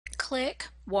Click,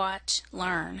 Watch,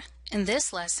 Learn. In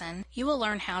this lesson, you will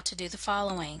learn how to do the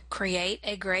following: create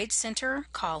a grade center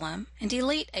column and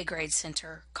delete a grade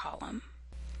center column.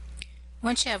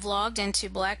 Once you have logged into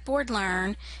Blackboard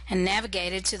Learn and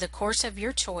navigated to the course of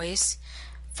your choice,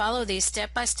 follow these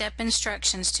step-by-step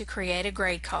instructions to create a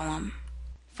grade column.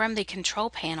 From the Control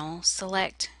Panel,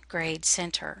 select Grade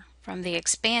Center. From the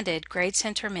expanded Grade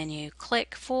Center menu,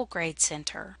 click Full Grade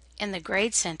Center. In the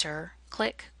Grade Center,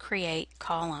 click Create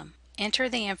Column. Enter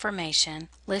the information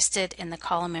listed in the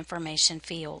column information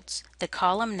fields. The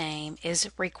column name is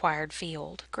a required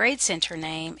field. Grade Center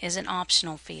name is an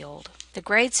optional field. The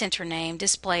Grade Center name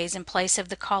displays in place of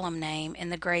the column name in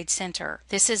the Grade Center.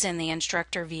 This is in the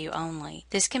instructor view only.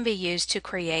 This can be used to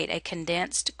create a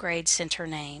condensed Grade Center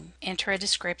name. Enter a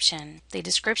description. The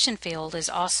description field is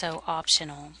also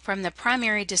optional. From the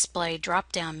Primary Display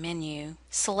drop-down menu,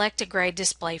 select a grade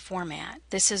display format.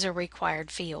 This is a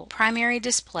required field. Primary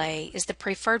Display is the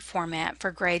preferred format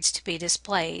for grades to be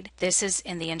displayed. This is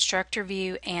in the instructor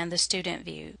view and the student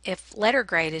view. If letter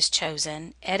grade is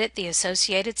chosen, edit the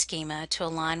associated schema to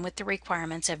align with the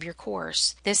requirements of your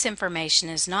course. This information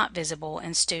is not visible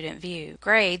in student view.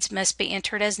 Grades must be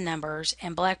entered as numbers,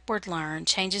 and Blackboard Learn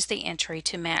changes the entry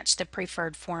to match the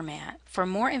preferred format. For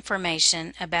more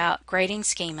information about grading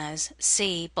schemas,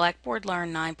 see Blackboard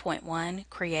Learn 9.1,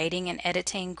 Creating and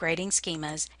Editing Grading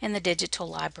Schemas in the Digital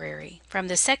Library. From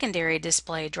the Secondary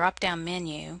Display drop-down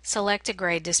menu, select a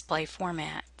grade display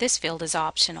format. This field is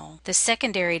optional. The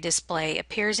secondary display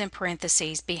appears in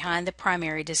parentheses behind the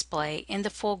primary display in the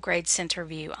full Grade Center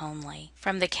view only.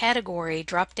 From the Category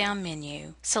drop-down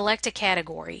menu, select a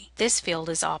category. This field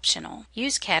is optional.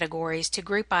 Use categories to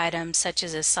group items such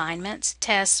as assignments,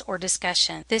 tests, or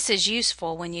discussion. This is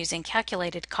useful when using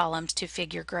calculated columns to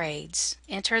figure grades.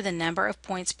 Enter the number of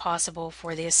points possible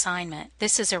for the assignment.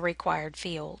 This is a required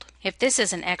field. If this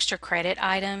is an extra credit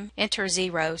item, enter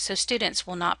 0 so students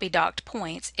will not be docked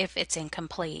points if it's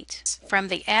incomplete. From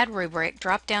the Add Rubric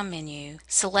drop-down menu,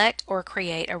 select or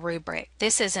create a rubric.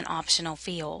 This is an optional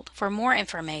field. For more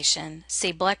information,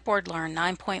 see Blackboard Learn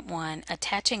 9.1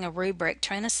 Attaching a Rubric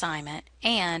to an Assignment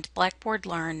and Blackboard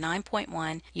Learn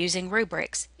 9.1 Using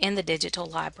Rubrics in the Digital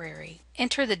Library.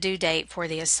 Enter the due date for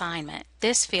the assignment.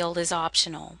 This field is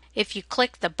optional. If you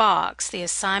click the box, the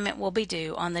assignment will be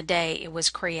due on the day it was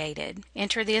created.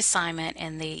 Enter the assignment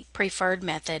in the preferred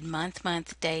method month,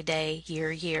 day,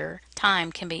 year.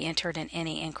 Time can be entered in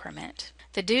any increment.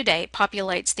 The due date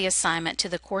populates the assignment to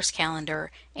the course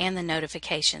calendar and the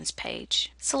notifications page.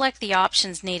 Select the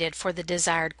options needed for the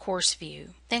desired course view,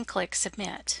 then click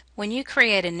Submit. When you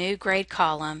create a new grade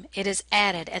column, it is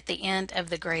added at the end of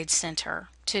the Grade Center.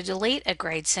 To delete a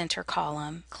Grade Center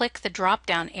column, click the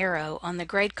drop-down arrow on the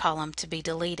grade column to be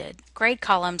deleted. Grade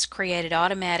columns created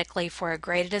automatically for a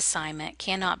graded assignment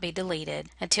cannot be deleted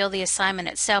until the assignment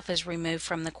itself is removed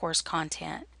from the course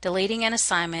content. Deleting an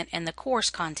assignment in the course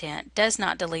content does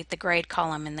not delete the grade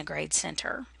column in the Grade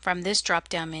Center. From this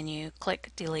drop-down menu,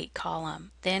 click Delete Column,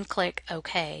 then click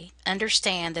OK.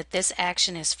 Understand that this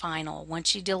action is final.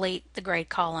 Once you delete the grade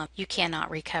column, you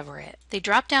cannot recover it. The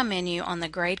drop-down menu on the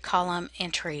grade column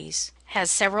entries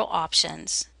has several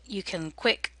options. You can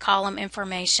quick column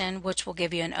information, which will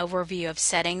give you an overview of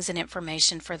settings and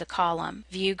information for the column.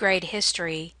 View grade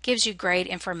history gives you grade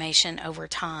information over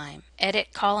time.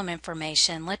 Edit column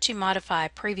information lets you modify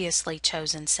previously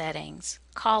chosen settings.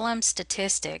 Column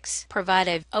statistics provide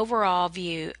an overall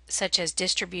view such as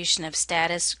distribution of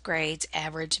status, grades,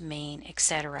 average, mean,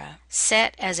 etc.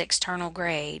 Set as external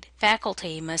grade.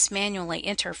 Faculty must manually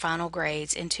enter final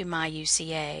grades into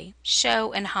MyUCA.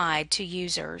 Show and hide to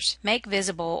users. Make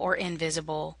visible or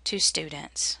invisible to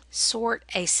students. Sort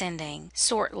ascending.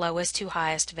 Sort lowest to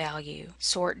highest value.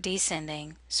 Sort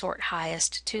descending. Sort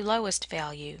highest to lowest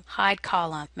value. Hide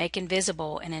column. Make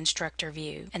invisible in instructor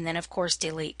view. And then of course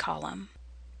delete column.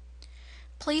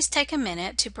 Please take a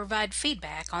minute to provide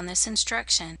feedback on this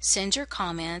instruction. Send your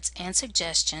comments and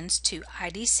suggestions to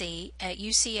idc@uca.edu.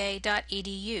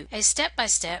 A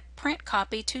step-by-step print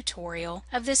copy tutorial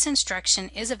of this instruction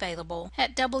is available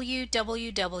at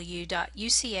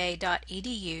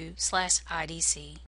www.uca.edu/idc.